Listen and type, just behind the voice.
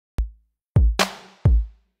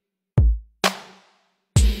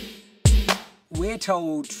we're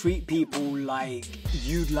told treat people like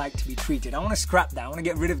you'd like to be treated. I want to scrap that. I want to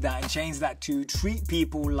get rid of that and change that to treat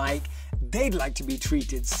people like they'd like to be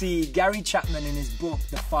treated. See, Gary Chapman in his book,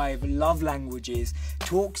 The 5 Love Languages,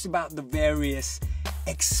 talks about the various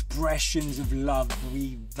expressions of love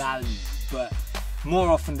we value. But more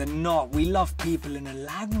often than not, we love people in a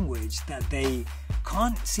language that they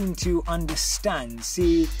can't seem to understand.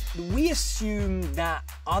 See, we assume that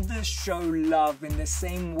others show love in the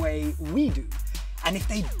same way we do. And if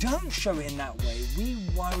they don't show it in that way, we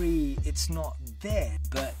worry it's not there.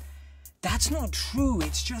 But that's not true.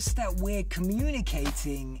 It's just that we're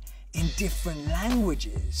communicating in different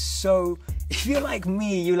languages. So if you're like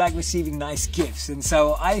me, you like receiving nice gifts. And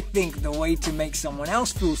so I think the way to make someone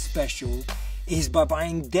else feel special is by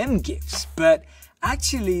buying them gifts. But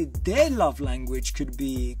actually, their love language could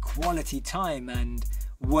be quality time and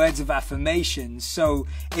words of affirmation. So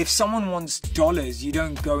if someone wants dollars, you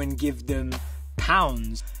don't go and give them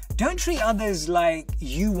pounds. Don't treat others like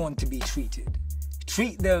you want to be treated.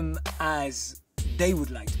 Treat them as they would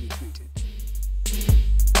like to be treated.